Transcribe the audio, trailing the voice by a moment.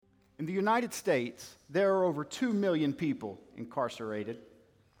In the United States, there are over 2 million people incarcerated.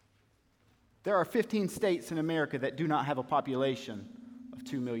 There are 15 states in America that do not have a population of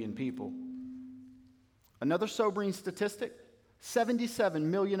 2 million people. Another sobering statistic,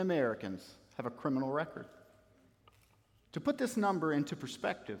 77 million Americans have a criminal record. To put this number into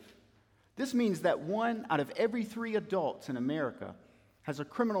perspective, this means that 1 out of every 3 adults in America has a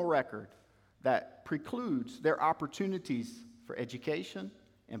criminal record that precludes their opportunities for education,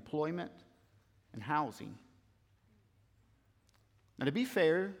 employment, and housing. Now, to be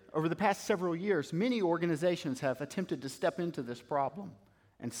fair, over the past several years, many organizations have attempted to step into this problem,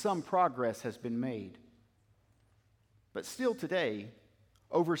 and some progress has been made. But still today,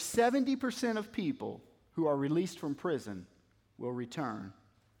 over 70% of people who are released from prison will return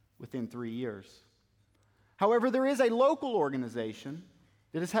within 3 years. However, there is a local organization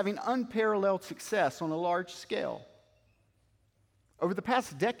that is having unparalleled success on a large scale. Over the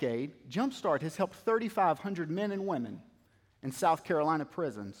past decade, Jumpstart has helped 3,500 men and women in South Carolina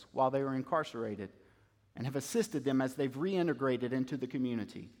prisons while they were incarcerated and have assisted them as they've reintegrated into the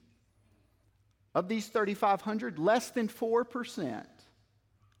community. Of these 3,500, less than 4%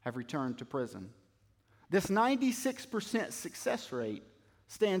 have returned to prison. This 96% success rate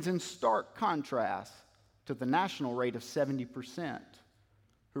stands in stark contrast to the national rate of 70%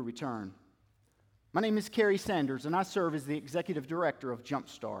 who return. My name is Kerry Sanders, and I serve as the executive director of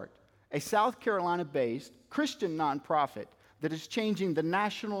Jumpstart, a South Carolina-based Christian nonprofit that is changing the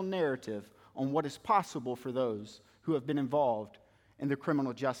national narrative on what is possible for those who have been involved in the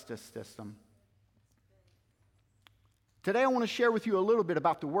criminal justice system. Today, I want to share with you a little bit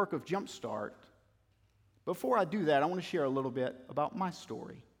about the work of Jumpstart. Before I do that, I want to share a little bit about my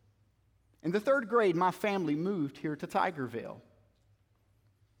story. In the 3rd grade, my family moved here to Tigerville.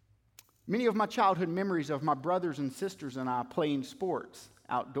 Many of my childhood memories of my brothers and sisters and I playing sports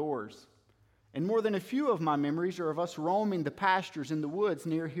outdoors. And more than a few of my memories are of us roaming the pastures in the woods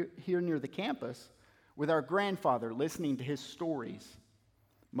here near the campus with our grandfather listening to his stories.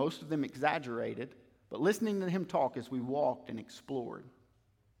 Most of them exaggerated, but listening to him talk as we walked and explored.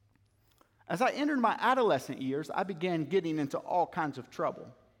 As I entered my adolescent years, I began getting into all kinds of trouble.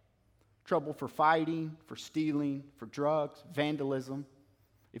 Trouble for fighting, for stealing, for drugs, vandalism.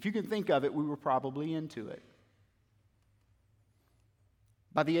 If you can think of it, we were probably into it.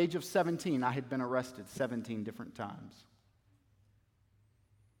 By the age of 17, I had been arrested 17 different times.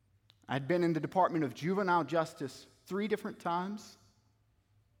 I had been in the Department of Juvenile Justice 3 different times.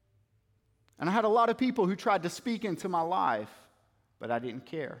 And I had a lot of people who tried to speak into my life, but I didn't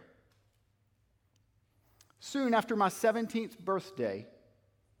care. Soon after my 17th birthday,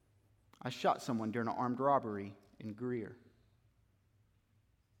 I shot someone during an armed robbery in Greer.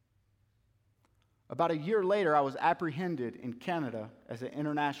 About a year later, I was apprehended in Canada as an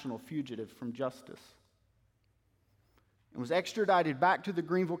international fugitive from justice and was extradited back to the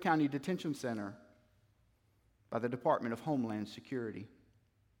Greenville County Detention Center by the Department of Homeland Security.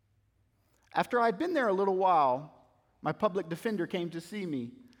 After I'd been there a little while, my public defender came to see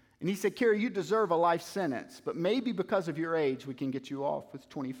me, and he said, "Kerry, you deserve a life sentence, but maybe because of your age, we can get you off with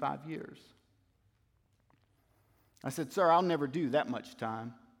 25 years. I said, "Sir, I'll never do that much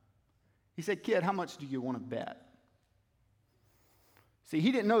time." He said, "Kid, how much do you want to bet?" See,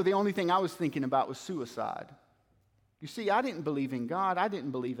 he didn't know the only thing I was thinking about was suicide. You see, I didn't believe in God. I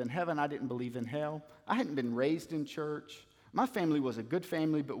didn't believe in heaven. I didn't believe in hell. I hadn't been raised in church. My family was a good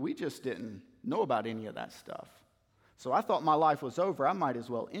family, but we just didn't know about any of that stuff. So I thought my life was over. I might as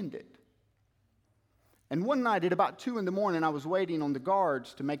well end it. And one night at about 2 a.m, I was waiting on the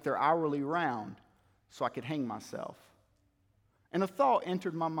guards to make their hourly round so I could hang myself. And a thought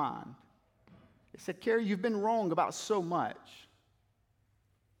entered my mind. It said, "Kerry, you've been wrong about so much.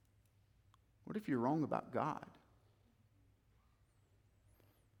 What if you're wrong about God?"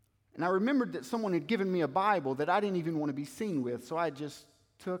 And I remembered that someone had given me a Bible that I didn't even want to be seen with, so I just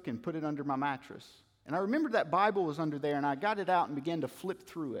took and put it under my mattress. And I remembered that Bible was under there, and I got it out and began to flip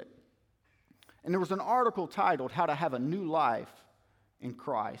through it. And there was an article titled, "How to Have a New Life in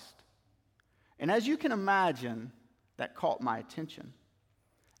Christ." And as you can imagine, that caught my attention.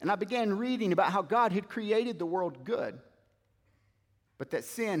 And I began reading about how God had created the world good, but that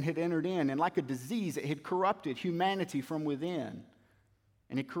sin had entered in, and like a disease, it had corrupted humanity from within.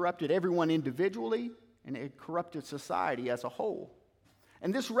 And it corrupted everyone individually, and it corrupted society as a whole.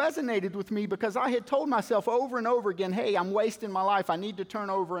 And this resonated with me because I had told myself over and over again, "Hey, I'm wasting my life. I need to turn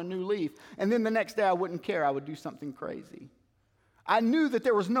over a new leaf." And then the next day I wouldn't care. I would do something crazy. I knew that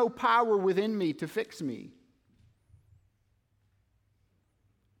there was no power within me to fix me.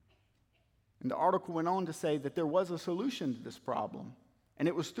 And the article went on to say that there was a solution to this problem, And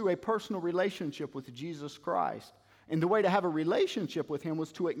it was through a personal relationship with Jesus Christ. And the way to have a relationship with him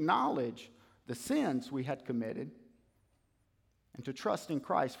was to acknowledge the sins we had committed and to trust in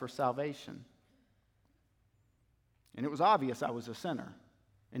Christ for salvation. And it was obvious I was a sinner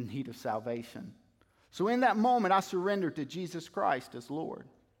in need of salvation. So in that moment, I surrendered to Jesus Christ as Lord.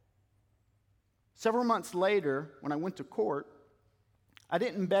 Several months later, when I went to court, I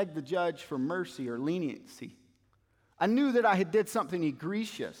didn't beg the judge for mercy or leniency. I knew that I had did something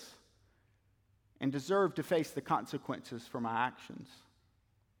egregious and deserved to face the consequences for my actions.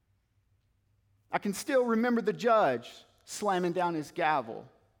 I can still remember the judge slamming down his gavel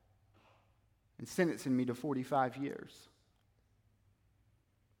and sentencing me to 45 years.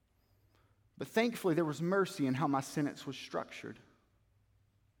 But thankfully, there was mercy in how my sentence was structured.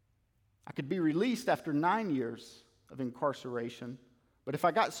 I could be released after 9 years of incarceration, but if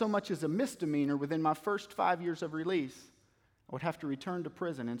I got so much as a misdemeanor within my first 5 years of release, I would have to return to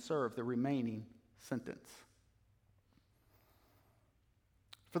prison and serve the remaining sentence.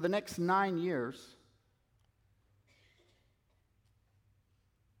 For the next 9 years,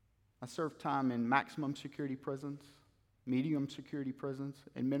 I served time in maximum security prisons, medium security prisons,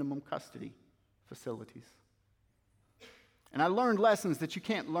 and minimum custody facilities. And I learned lessons that you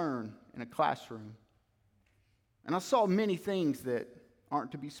can't learn in a classroom. And I saw many things that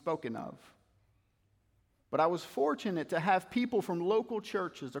aren't to be spoken of. But I was fortunate to have people from local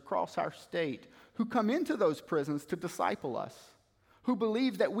churches across our state who come into those prisons to disciple us, who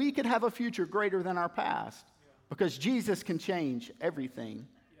believe that we could have a future greater than our past because Jesus can change everything.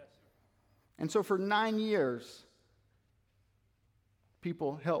 And so for 9 years,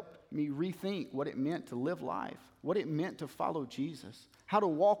 people helped me rethink what it meant to live life, what it meant to follow Jesus, how to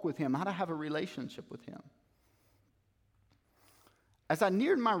walk with him, how to have a relationship with him. As I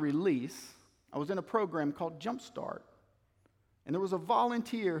neared my release, I was in a program called Jumpstart. And there was a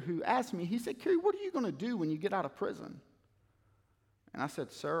volunteer who asked me, he said, "Kerry, what are you going to do when you get out of prison?" And I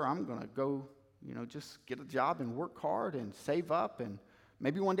said, "Sir, I'm going to go, just get a job and work hard and save up, and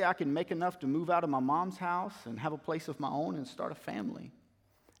maybe one day I can make enough to move out of my mom's house and have a place of my own and start a family."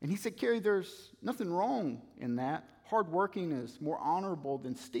 And he said, "Kerry, there's nothing wrong in that. Hard working is more honorable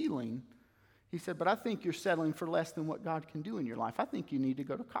than stealing." He said, "But I think you're settling for less than what God can do in your life. I think you need to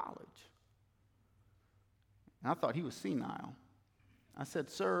go to college." And I thought he was senile. I said,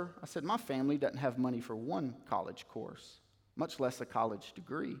 "Sir," I said, "my family doesn't have money for one college course, much less a college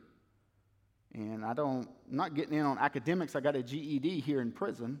degree. And I'm not getting in on academics. I got a GED here in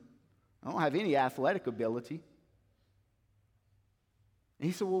prison. I don't have any athletic ability." And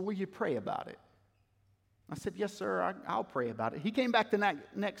he said, "Well, will you pray about it?" I said, "Yes, sir, I'll pray about it." He came back the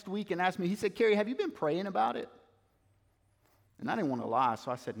next week and asked me, he said, "Kerry, have you been praying about it?" And I didn't want to lie,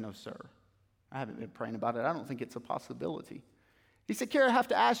 so I said, "No, sir, I haven't been praying about it. I don't think it's a possibility." He said, "Kerry, I have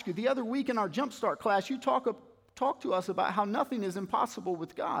to ask you, the other week in our Jumpstart class, you talk to us about how nothing is impossible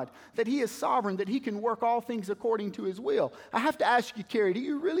with God, that he is sovereign, that he can work all things according to his will. I have to ask you, Kerry, do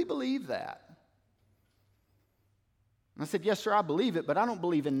you really believe that?" And I said, "Yes, sir, I believe it, but I don't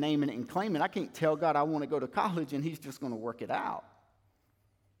believe in naming it and claiming. I can't tell God I want to go to college and he's just going to work it out."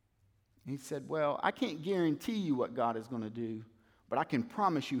 And he said, "Well, I can't guarantee you what God is going to do, but I can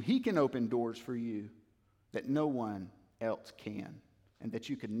promise you he can open doors for you that no one else can and that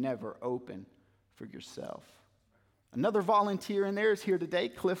you could never open for yourself." Another volunteer in there is here today,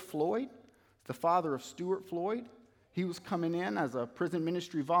 Cliff Floyd, the father of Stuart Floyd. He was coming in as a prison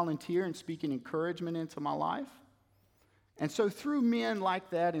ministry volunteer and speaking encouragement into my life. And so through men like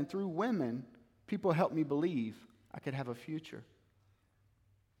that and through women, people helped me believe I could have a future.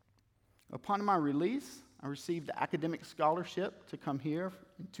 Upon my release, I received the academic scholarship to come here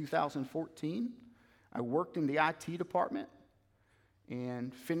in 2014. I worked in the IT department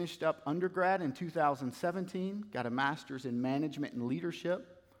and finished up undergrad in 2017, got a master's in management and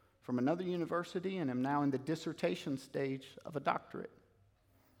leadership from another university, and am now in the dissertation stage of a doctorate.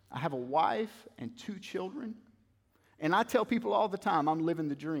 I have a wife and 2 children, and I tell people all the time I'm living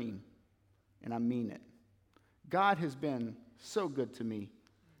the dream, and I mean it. God has been so good to me,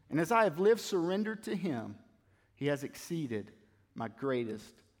 and as I have lived surrendered to him, he has exceeded my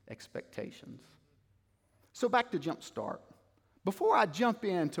greatest expectations. So back to Jumpstart. Before I jump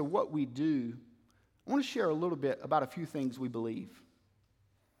into what we do, I want to share a little bit about a few things we believe.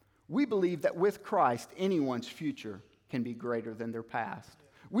 We believe that with Christ, anyone's future can be greater than their past.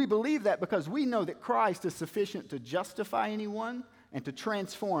 We believe that because we know that Christ is sufficient to justify anyone and to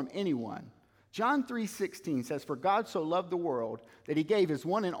transform anyone. John 3:16 says, "For God so loved the world that he gave his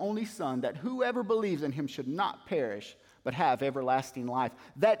one and only Son, that whoever believes in him should not perish, but have everlasting life."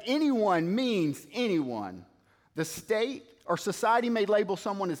 That anyone means anyone. The state or society may label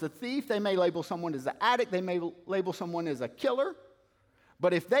someone as a thief. They may label someone as an addict. They may label someone as a killer.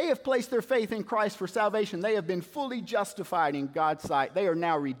 But if they have placed their faith in Christ for salvation, they have been fully justified in God's sight. They are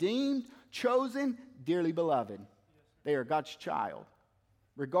now redeemed, chosen, dearly beloved. They are God's child,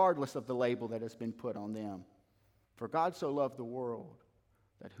 regardless of the label that has been put on them. For God so loved the world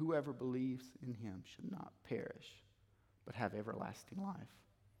that whoever believes in him should not perish, but have everlasting life.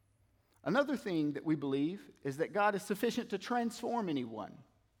 Another thing that we believe is that God is sufficient to transform anyone.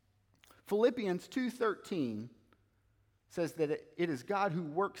 Philippians 2:13 says that it is God who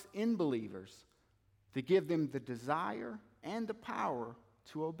works in believers to give them the desire and the power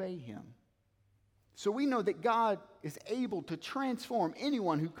to obey him. So we know that God is able to transform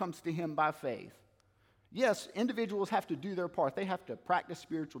anyone who comes to him by faith. Yes, individuals have to do their part. They have to practice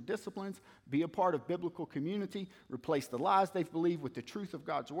spiritual disciplines, be a part of biblical community, replace the lies they've believed with the truth of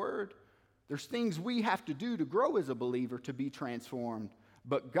God's word. There's things we have to do to grow as a believer to be transformed,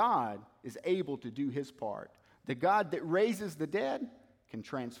 but God is able to do his part. The God that raises the dead can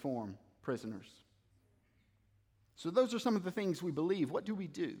transform prisoners. So those are some of the things we believe. What do we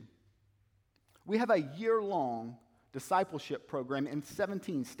do? We have a year-long discipleship program in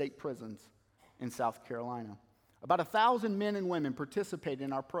 17 state prisons in South Carolina. About 1,000 men and women participate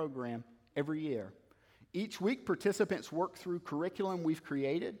in our program every year. Each week, participants work through curriculum we've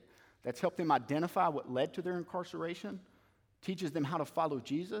created that's helped them identify what led to their incarceration, teaches them how to follow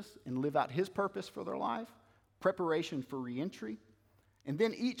Jesus and live out his purpose for their life, preparation for reentry. And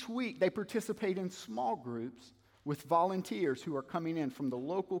then each week, they participate in small groups with volunteers who are coming in from the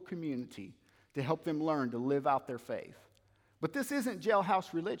local community to help them learn to live out their faith. But this isn't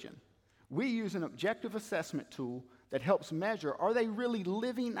jailhouse religion. We use an objective assessment tool that helps measure, are they really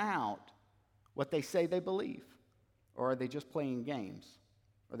living out what they say they believe? Or are they just playing games?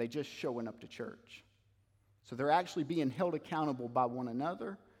 Are they just showing up to church? So they're actually being held accountable by one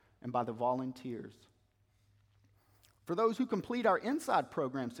another and by the volunteers. For those who complete our inside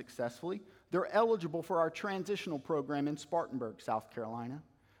program successfully, they're eligible for our transitional program in Spartanburg, South Carolina.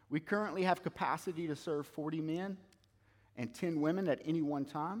 We currently have capacity to serve 40 men and 10 women at any one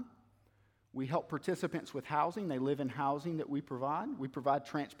time. We help participants with housing. They live in housing that we provide. We provide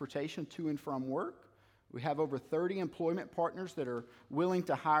transportation to and from work. We have over 30 employment partners that are willing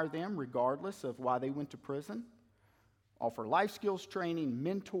to hire them regardless of why they went to prison. Offer life skills training,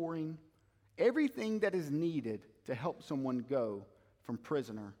 mentoring, everything that is needed to help someone go from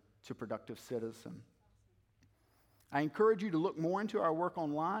prisoner to productive citizen. I encourage you to look more into our work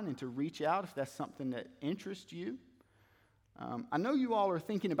online and to reach out if that's something that interests you. I know you all are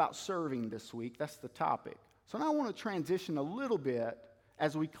thinking about serving this week. That's the topic. So now I want to transition a little bit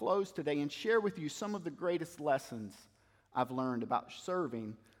as we close today and share with you some of the greatest lessons I've learned about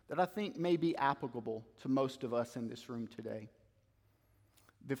serving that I think may be applicable to most of us in this room today.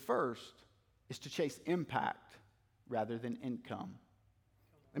 The first is to chase impact rather than income.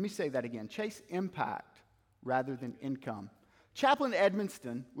 Let me say that again. Chase impact rather than income. Chaplain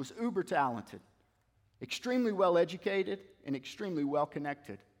Edmonston was uber talented, extremely well educated, and extremely well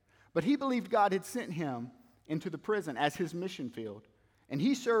connected. But he believed God had sent him into the prison as his mission field. And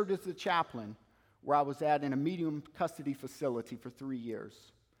he served as the chaplain where I was at in a medium custody facility for 3 years.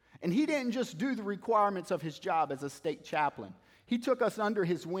 And he didn't just do the requirements of his job as a state chaplain. He took us under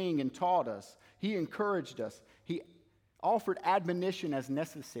his wing and taught us. He encouraged us. He offered admonition as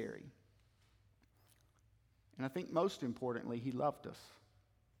necessary. And I think most importantly, he loved us.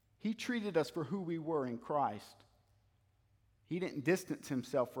 He treated us for who we were in Christ. He didn't distance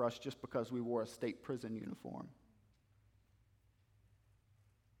himself for us just because we wore a state prison uniform.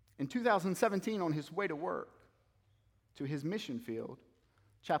 In 2017, on his way to work, to his mission field,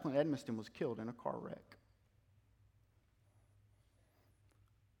 Chaplain Edmonston was killed in a car wreck.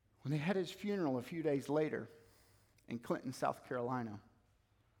 When they had his funeral a few days later in Clinton, South Carolina,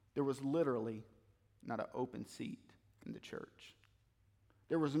 there was literally not an open seat in the church.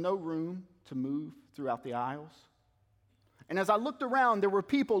 There was no room to move throughout the aisles. And as I looked around, there were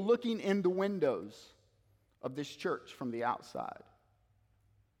people looking in the windows of this church from the outside.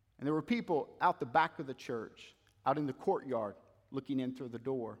 And there were people out the back of the church, out in the courtyard, looking in through the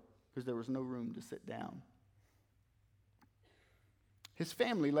door because there was no room to sit down. His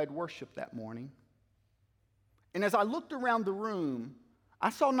family led worship that morning. And as I looked around the room, I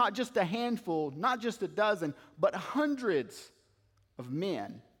saw not just a handful, not just a dozen, but hundreds of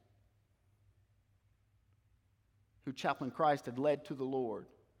men who Chaplain Christ had led to the Lord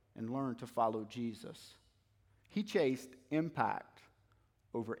and learned to follow Jesus. He chased impact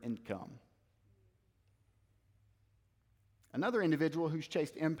over income. Another individual who's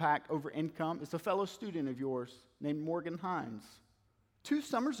chased impact over income is a fellow student of yours named Morgan Hines. 2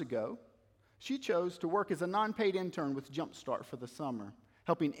 summers ago, she chose to work as a non-paid intern with Jumpstart for the summer,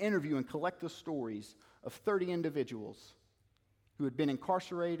 helping interview and collect the stories of 30 individuals who had been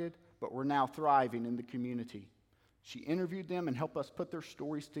incarcerated but were now thriving in the community. She interviewed them and helped us put their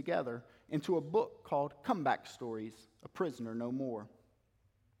stories together into a book called Comeback Stories, A Prisoner No More.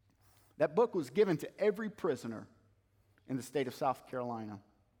 That book was given to every prisoner in the state of South Carolina,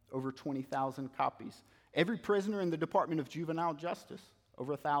 over 20,000 copies. Every prisoner in the Department of Juvenile Justice,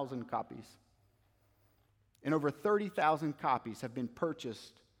 over 1,000 copies. And over 30,000 copies have been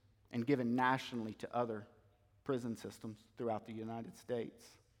purchased and given nationally to other prison systems throughout the United States.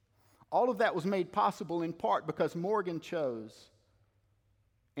 All of that was made possible in part because Morgan chose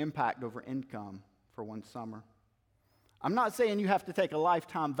impact over income for one summer. I'm not saying you have to take a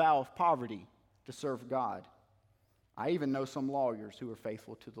lifetime vow of poverty to serve God. I even know some lawyers who are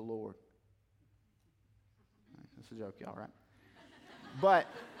faithful to the Lord. That's a joke, y'all, right? But,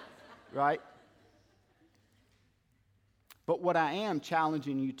 right? But what I am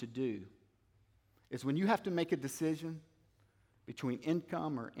challenging you to do is when you have to make a decision between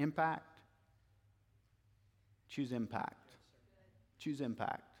income or impact, choose impact. Choose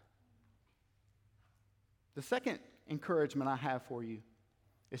impact. The second encouragement I have for you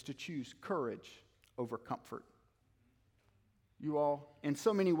is to choose courage over comfort. You all, in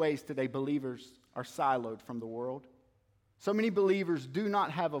so many ways today, believers are siloed from the world. So many believers do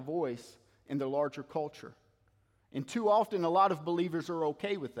not have a voice in the larger culture. And too often, a lot of believers are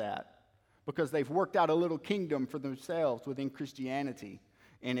okay with that because they've worked out a little kingdom for themselves within Christianity.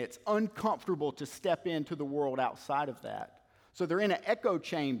 And it's uncomfortable to step into the world outside of that. So they're in an echo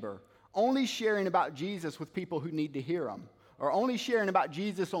chamber, only sharing about Jesus with people who need to hear them, or only sharing about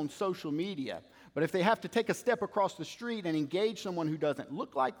Jesus on social media. But if they have to take a step across the street and engage someone who doesn't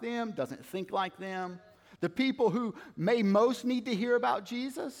look like them, doesn't think like them, the people who may most need to hear about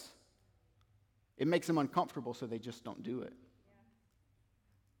Jesus, it makes them uncomfortable, so they just don't do it.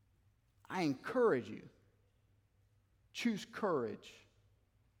 I encourage you, choose courage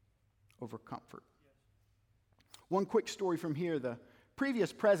over comfort. One quick story from here. The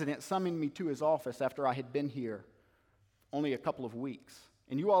previous president summoned me to his office after I had been here only a couple of weeks.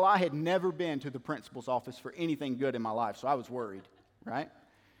 And you all, I had never been to the principal's office for anything good in my life, so I was worried, right?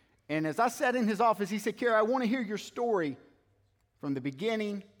 And as I sat in his office, he said, "Kerry, I want to hear your story from the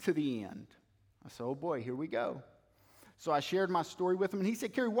beginning to the end." I said, "Oh boy, here we go." So I shared my story with him, and he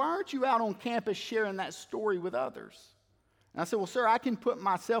said, "Kerry, why aren't you out on campus sharing that story with others?" And I said, "Well, sir, I can put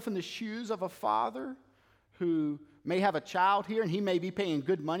myself in the shoes of a father who may have a child here, and he may be paying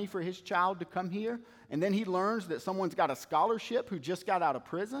good money for his child to come here, and then he learns that someone's got a scholarship who just got out of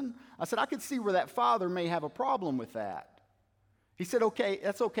prison." I said, "I could see where that father may have a problem with that." He said, "Okay,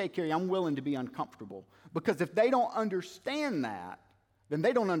 that's okay, Kerry, I'm willing to be uncomfortable. Because if they don't understand that, then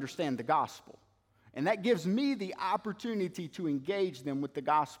they don't understand the gospel. And that gives me the opportunity to engage them with the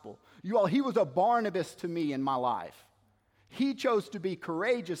gospel." You all, he was a Barnabas to me in my life. He chose to be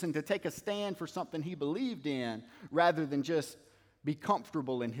courageous and to take a stand for something he believed in rather than just be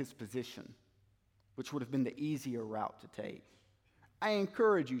comfortable in his position, which would have been the easier route to take. I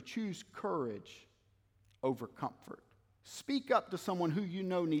encourage you, choose courage over comfort. Speak up to someone who you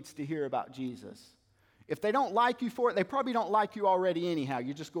know needs to hear about Jesus. If they don't like you for it, they probably don't like you already anyhow.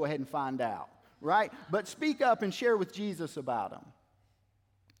 You just go ahead and find out, right? But speak up and share with Jesus about them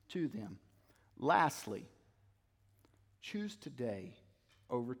to them. Lastly, choose today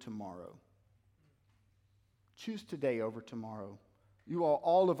over tomorrow. Choose today over tomorrow. You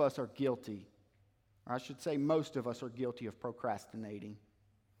all of us are guilty, or I should say most of us are guilty of procrastinating.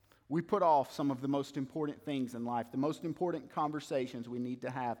 We put off some of the most important things in life, the most important conversations we need to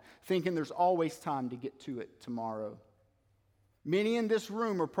have, thinking there's always time to get to it tomorrow. Many in this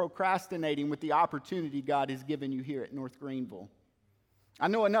room are procrastinating with the opportunity God has given you here at North Greenville. I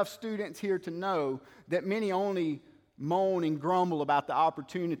know enough students here to know that many only moan and grumble about the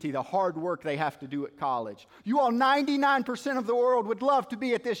opportunity, the hard work they have to do at college. You all, 99% of the world would love to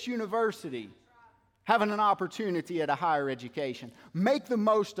be at this university, having an opportunity at a higher education. Make the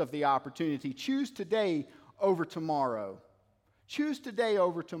most of the opportunity. Choose today over tomorrow. Choose today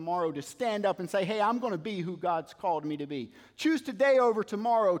over tomorrow to stand up and say, "Hey, I'm going to be who God's called me to be." Choose today over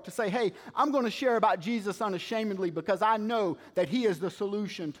tomorrow to say, "Hey, I'm going to share about Jesus unashamedly because I know that He is the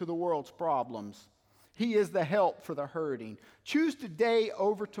solution to the world's problems. He is the help for the hurting." Choose today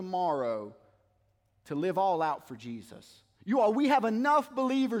over tomorrow to live all out for Jesus. You all, we have enough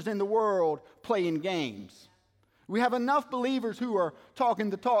believers in the world playing games. We have enough believers who are talking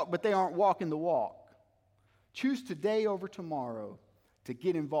the talk, but they aren't walking the walk. Choose today over tomorrow to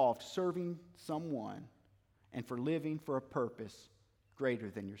get involved serving someone and for living for a purpose greater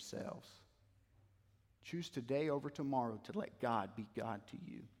than yourselves. Choose today over tomorrow to let God be God to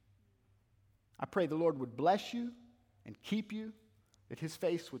you. I pray the Lord would bless you and keep you, that his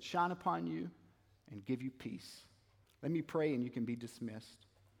face would shine upon you and give you peace. Let me pray and you can be dismissed.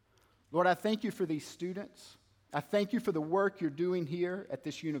 Lord, I thank you for these students. I thank you for the work you're doing here at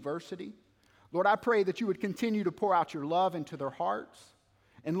this university. Lord, I pray that you would continue to pour out your love into their hearts.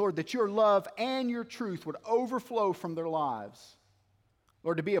 And Lord, that your love and your truth would overflow from their lives.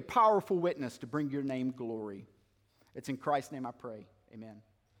 Lord, to be a powerful witness to bring your name glory. It's in Christ's name I pray. Amen.